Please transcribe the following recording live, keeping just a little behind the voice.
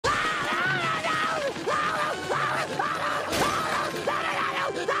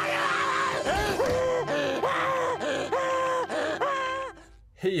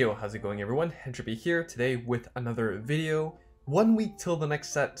Yo, how's it going everyone? Entropy here today with another video. 1 week till the next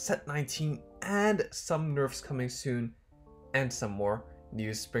set 19, and some nerfs coming soon, and some more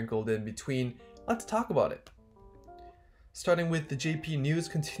news sprinkled in between. Let's talk about it. Starting with the JP news,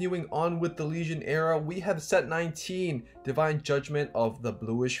 continuing on with the Legion era, we have set 19, Divine Judgment of the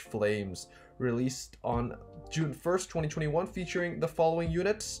Bluish Flames, released on June 1st, 2021, featuring the following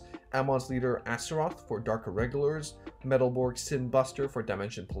units: Ammon's leader Astaroth for Dark Irregulars, Metalborg Sin Buster for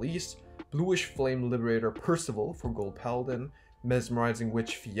Dimension Police, Bluish Flame Liberator Percival for Gold Paladin, Mesmerizing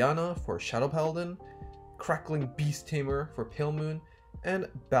Witch Fianna for Shadow Paladin, Crackling Beast Tamer for Pale Moon, and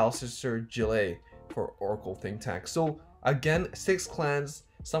Balsister Gillet for Oracle Think Tank. So again, 6 clans.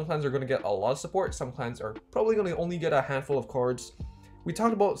 Some clans are going to get a lot of support, some clans are probably going to only get a handful of cards. We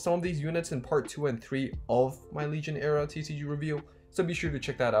talked about some of these units in part 2 and 3 of my Legion era TCG review, so be sure to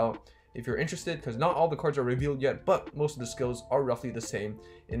check that out if you're interested, because not all the cards are revealed yet, but most of the skills are roughly the same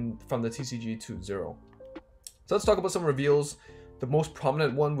from the TCG 2.0. So let's talk about some reveals. The most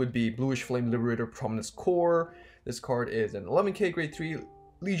prominent one would be Bluish Flame Liberator Prominence Core. This card is an 11k grade 3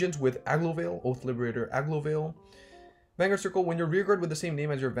 Legions with Aglovale, Oath Liberator Aglovale. Vanguard Circle, when your rearguard with the same name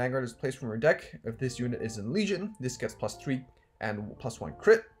as your Vanguard is placed from your deck, if this unit is in Legion, this gets +3 and +1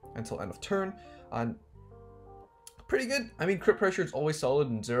 crit until end of turn. Pretty good. I mean, crit pressure is always solid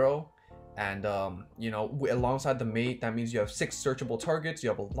in 0, and you know, alongside the mate, that means you have 6 searchable targets. You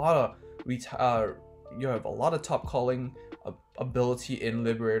have a lot of top calling ability in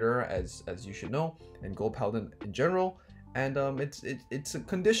Liberator, as you should know, and Gold Paladin in general. And it's a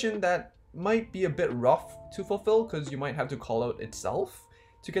condition that might be a bit rough to fulfill, because you might have to call out itself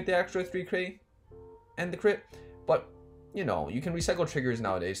to get the extra 3k and the crit, but you know, you can recycle triggers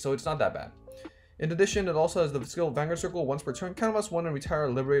nowadays, so it's not that bad. In addition, it also has the skill Vanguard Circle. Once per turn, +1 and retire a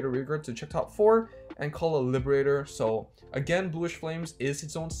Liberator rearguard to check top 4 and call a Liberator. So again, Bluish Flames is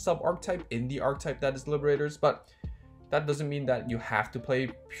its own sub-archetype in the archetype that is Liberators, but that doesn't mean that you have to play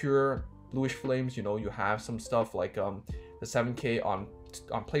pure Bluish Flames. You know, you have some stuff like the 7k on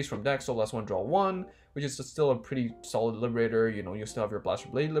plays from deck, so +1 draw 1, which is still a pretty solid Liberator. You know, you still have your Blaster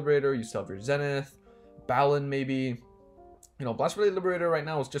Blade Liberator, you still have your Zenith, Balin maybe. You know, Blaster Blade Liberator right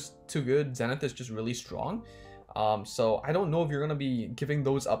now is just too good. Zenith is just really strong. So I don't know if you're going to be giving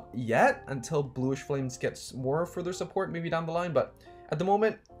those up yet until Bluish Flames gets more further support maybe down the line. But at the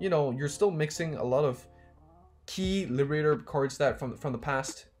moment, you know, you're still mixing a lot of key Liberator cards that from the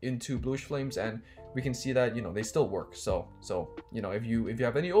past into Bluish Flames, and we can see that, you know, they still work. So you know, if you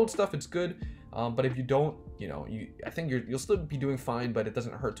have any old stuff, it's good. But if you don't, you know, I think you'll still be doing fine, but it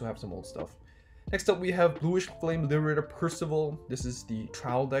doesn't hurt to have some old stuff. Next up, we have Bluish Flame Liberator Percival. This is the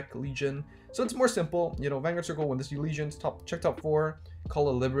trial deck Legion, so it's more simple. You know, Vanguard Circle, when this Legion's check top 4, call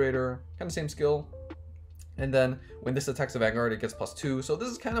a Liberator, kind of same skill, and then when this attacks the Vanguard, it gets +2. So this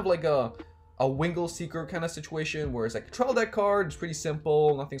is kind of like a Wingle Seeker kind of situation, where it's like a trial deck card. It's pretty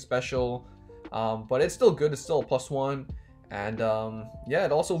simple, nothing special, but it's still good. It's still a +1. And yeah,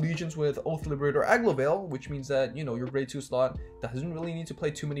 it also Legions with Oath Liberator Aglovale, which means that, you know, your grade 2 slot doesn't really need to play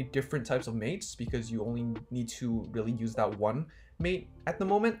too many different types of mates, because you only need to really use that one mate at the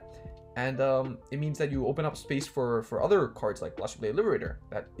moment. And it means that you open up space for other cards like Blaster Blade Liberator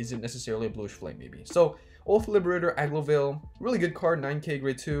that isn't necessarily a Bluish Flame maybe. So Oath Liberator Aglovale, really good card, 9k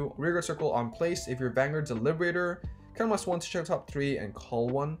grade 2, Rearguard Circle on place. If your Vanguard's a Liberator, +1 to check top 3 and call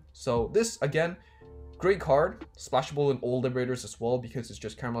 1. So this, again, great card, splashable in old Liberators as well, because it's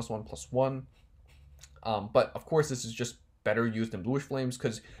just +1/+1. But of course, this is just better used in Bluish Flames,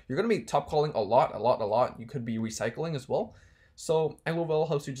 because you're going to be top calling a lot. You could be recycling as well. So Aglovale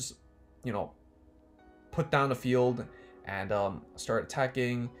helps you just, you know, put down the field and start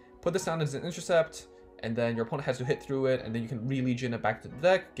attacking. Put this down as an intercept, and then your opponent has to hit through it, and then you can re-Legion it back to the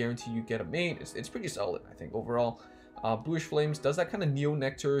deck, guarantee you get a mate. It's pretty solid, I think, overall. Bluish Flames does that kind of Neo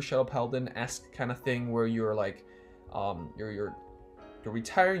Nectar Shadow Paladin-esque kind of thing, where you're like, you're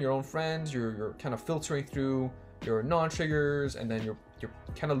retiring your own friends, you're kind of filtering through your non-triggers, and then you're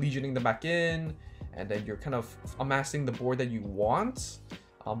kind of Legioning them back in, and then you're kind of amassing the board that you want,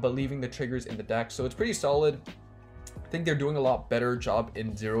 but leaving the triggers in the deck. So it's pretty solid. I think they're doing a lot better job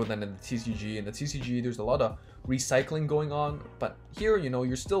in 0 than in the TCG. In the TCG, there's a lot of recycling going on, but here, you know,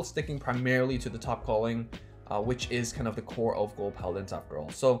 you're still sticking primarily to the top calling, which is kind of the core of Gold Paladins after all.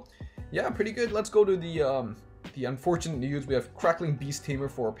 So yeah, pretty good. Let's go to the unfortunate news. We have Crackling Beast Tamer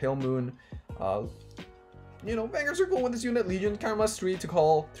for Pale Moon. You know, Vanguard Circle, with this unit Legion, +3 to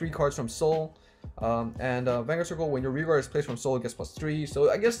call 3 cards from Soul. And Vanguard Circle, when your rearguard is placed from Soul, it gets +3. So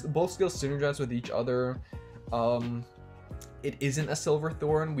I guess both skills synergize with each other. It isn't a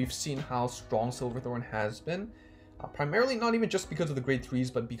Silverthorn. We've seen how strong Silverthorn has been. Primarily not even just because of the grade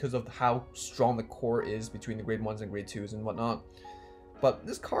 3s, but because of how strong the core is between the grade 1s and grade 2s and whatnot. But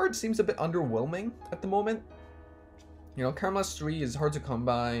this card seems a bit underwhelming at the moment. You know, Caramel's 3 is hard to come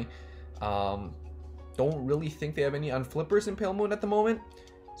by. Don't really think they have any unflippers in Pale Moon at the moment,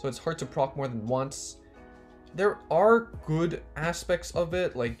 so it's hard to proc more than once. There are good aspects of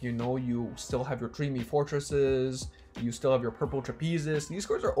it, like, you know, you still have your Dreamy Fortresses, you still have your Purple Trapezes. These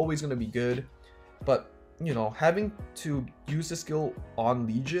cards are always going to be good, but, you know, having to use the skill on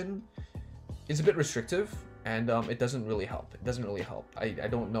Legion is a bit restrictive, and it doesn't really help. It doesn't really help. I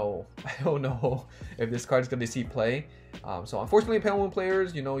don't know. I don't know if this card is going to see play. So unfortunately, Pale Moon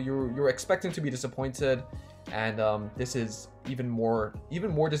players, you know, you're expecting to be disappointed, and this is even more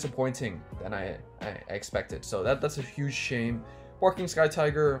disappointing than I expected. So that's a huge shame. Barking Sky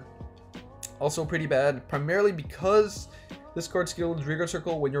Tiger, also pretty bad, primarily because this card skill is Rearguard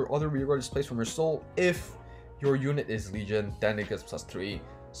Circle when your other rearguard is placed from your soul. If your unit is Legion, then it gets +3.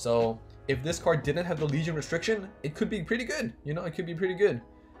 So if this card didn't have the Legion restriction, it could be pretty good. You know, it could be pretty good.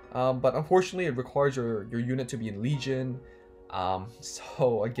 But unfortunately, it requires your unit to be in Legion.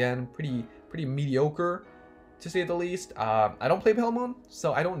 So again, pretty mediocre, to say the least. I don't play Pale Moon,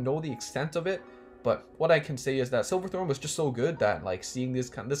 so I don't know the extent of it. But what I can say is that Silverthorn was just so good that, like, seeing this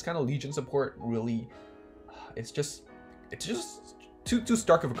kind of Legion support really, it's just too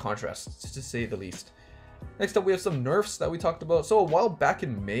stark of a contrast, to say the least. Next up, we have some nerfs that we talked about. So a while back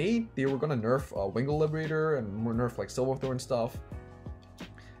in May, they were gonna nerf Wingull Liberator and more nerf like Silverthorn stuff.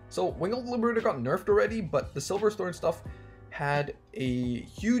 So Wingull Liberator got nerfed already, but the Silverthorn stuff had a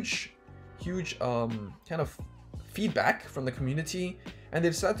huge kind of feedback from the community, and they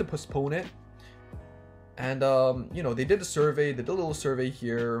decided to postpone it. And you know, they did a survey, they did a little survey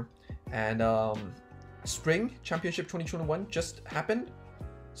here, and Spring Championship 2021 just happened.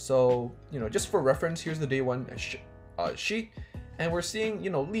 So, you know, just for reference, here's the day 1 sheet, and we're seeing, you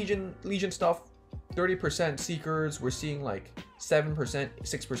know, Legion stuff, 30% Seekers, we're seeing like 7%,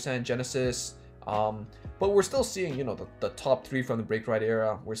 6% Genesis, but we're still seeing, you know, the top 3 from the Break Ride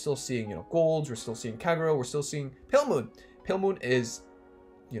era. We're still seeing, you know, Golds, we're still seeing Kagero, we're still seeing Pale Moon. Pale Moon is,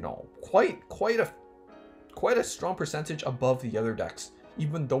 you know, quite a strong percentage above the other decks,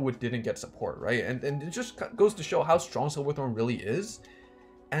 even though it didn't get support, right? And it just goes to show how strong Silverthorn really is.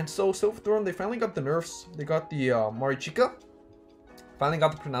 And so Silverthorn, they finally got the nerfs. They got the Marichica, finally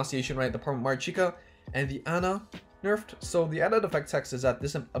got the pronunciation right, the Marichica, and the Ana nerfed. So the added effect text is that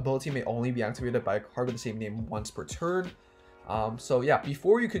this ability may only be activated by a card with the same name once per turn. So yeah,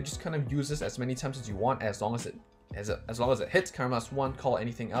 before you could just kind of use this as many times as you want, as long as it hits Caramel's 1, call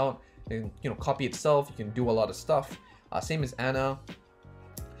anything out, and, you know, copy itself. You can do a lot of stuff. Same as Ana.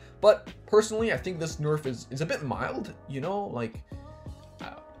 But personally, I think this nerf is a bit mild. You know, like,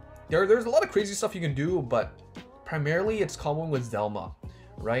 there's a lot of crazy stuff you can do, but primarily it's common with Zelma,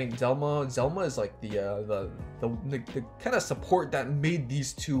 right? Zelma is like the kind of support that made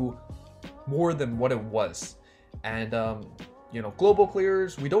these two more than what it was. And you know, global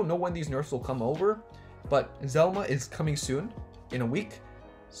players, we don't know when these nerfs will come over, but Zelma is coming soon, in a week.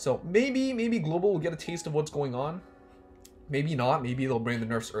 So maybe global will get a taste of what's going on. Maybe not. Maybe they'll bring the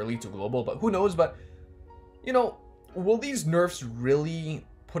nerfs early to global, but who knows? But, you know, will these nerfs really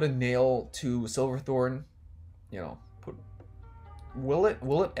put a nail to Silverthorn? You know, will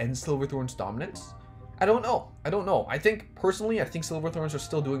it end Silverthorn's dominance? I don't know. I think personally, Silverthorns are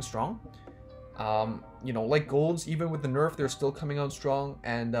still doing strong. You know, like Golds, even with the nerf, they're still coming out strong,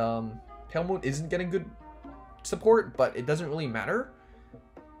 and Pale Moon isn't getting good support, but it doesn't really matter.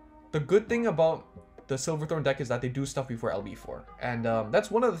 The good thing about the Silverthorn deck is that they do stuff before LB4, and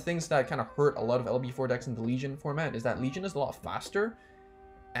that's one of the things that kind of hurt a lot of LB4 decks in the Legion format, is that Legion is a lot faster,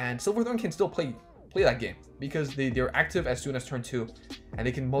 and Silverthorn can still play that game because they're active as soon as turn 2, and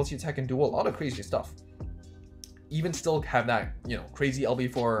they can multi-attack and do a lot of crazy stuff. Even still have that, you know, crazy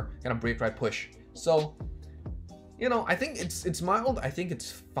LB4 kind of break ride push. So, you know, I think it's mild. I think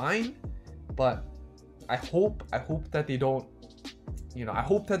it's fine, but I hope that they don't, you know, I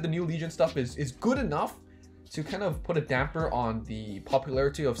hope that the new Legion stuff is good enough to kind of put a damper on the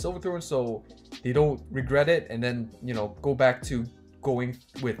popularity of Silverthorn, so they don't regret it and then, you know, go back to going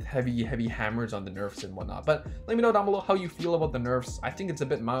with heavy hammers on the nerfs and whatnot. But let me know down below how you feel about the nerfs. I think it's a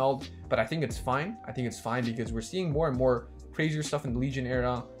bit mild, but I think it's fine. I think it's fine because we're seeing more and more crazier stuff in the Legion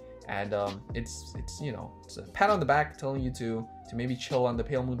era, and it's you know, it's a pat on the back telling you to maybe chill on the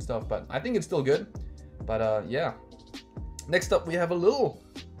Pale Moon stuff, but I think it's still good. But yeah. Next up, we have a little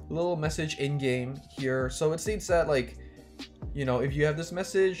message in game here. So it states that, like, you know, if you have this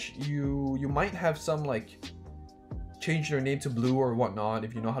message, you might have some, like, change their name to blue or whatnot,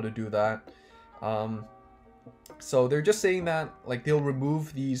 if you know how to do that. So they're just saying that like they'll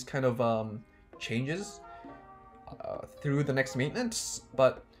remove these kind of changes through the next maintenance.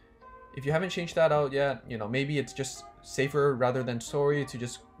 But if you haven't changed that out yet, you know, maybe it's just safer rather than sorry to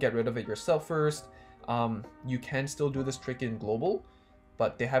just get rid of it yourself first. You can still do this trick in global,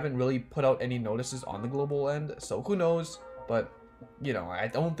 but they haven't really put out any notices on the global end, so who knows. But you know, I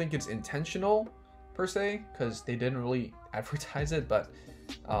don't think it's intentional per se, because they didn't really advertise it. But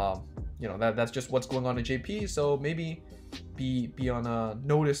you know, that's just what's going on in JP, so maybe be on a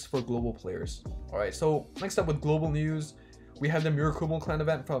notice for global players. All right, so next up with global news, we have the Mirakumo clan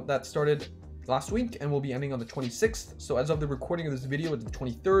event that started last week and will be ending on the 26th. So as of the recording of this video, it's the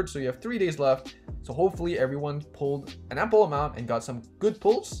 23rd, so you have 3 days left. So hopefully everyone pulled an ample amount and got some good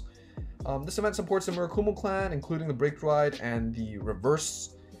pulls. This event supports the Mirakumo clan, including the Break Ride and the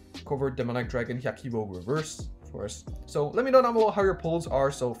reverse covert demonic dragon Hyakivogue reverse, of course. So let me know down below how your pulls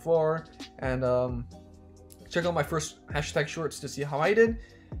are so far, and check out my first hashtag shorts to see how I did.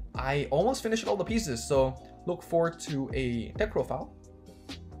 I almost finished all the pieces, so look forward to a deck profile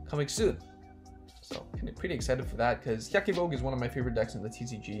coming soon. So pretty excited for that, because Hyakivogue is one of my favorite decks in the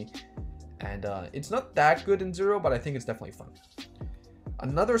TCG, and it's not that good in Zero, but I think it's definitely fun.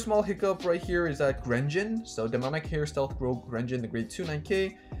 Another small hiccup right here is that Grenjin, so Demonic Hair Stealth Rogue Grenjin, the grade 2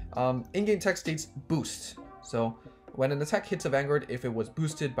 9k, in-game text states boost. So when an attack hits a Vanguard, if it was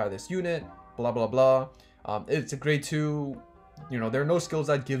boosted by this unit, blah blah blah, it's a grade 2, you know, there are no skills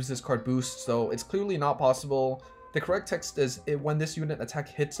that gives this card boost, so it's clearly not possible. The correct text is when this unit attack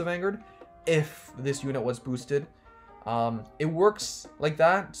hits a Vanguard, if this unit was boosted. It works like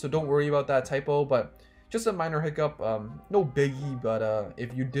that, so don't worry about that typo, but just a minor hiccup, no biggie. But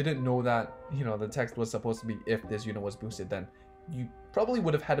if you didn't know that, you know, the text was supposed to be if this unit was boosted, then you probably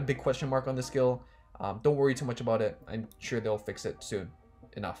would have had a big question mark on the skill. Don't worry too much about it. I'm sure they'll fix it soon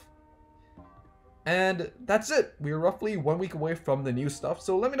enough. And that's it. We're roughly 1 week away from the new stuff,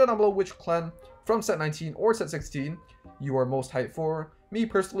 so let me know down below which clan from set 19 or set 16 you are most hyped for. Me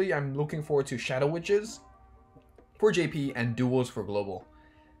personally, I'm looking forward to Shadow Witches for JP and Duos for global.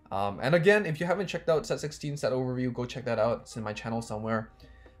 And again, if you haven't checked out set 16 set overview, go check that out. It's in my channel somewhere.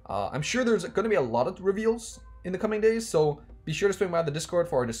 I'm sure there's going to be a lot of reveals in the coming days, so be sure to swing by the Discord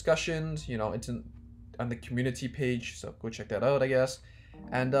for our discussions. You know, it's on the community page, so go check that out, I guess.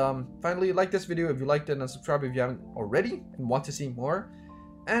 And finally, like this video if you liked it, and subscribe if you haven't already and want to see more.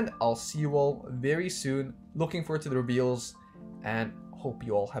 And I'll see you all very soon. Looking forward to the reveals, and hope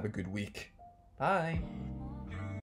you all have a good week. Bye!